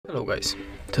Hello guys,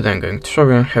 today I'm going to show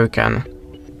you how you can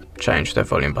change the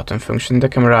volume button function in the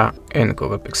camera in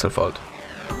Google Pixel Fold.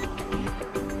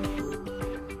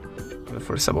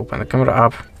 First I'll open the camera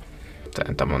app,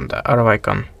 then tap on the arrow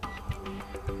icon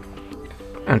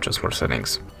and choose more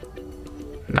settings.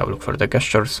 Now look for the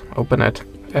gestures, open it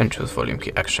and choose volume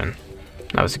key action.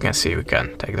 Now as you can see we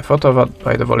can take the photo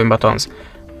by the volume buttons,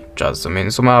 just zoom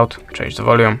in, zoom out, change the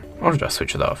volume or just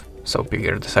switch it off. So pick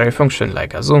your desired function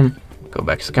like a zoom, go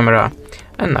back to the camera,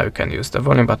 and now you can use the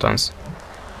volume buttons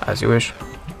as you wish.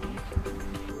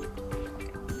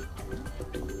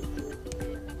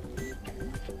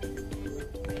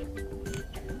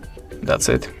 That's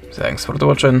it. Thanks for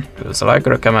watching, leave us a like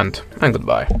or a comment, and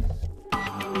goodbye.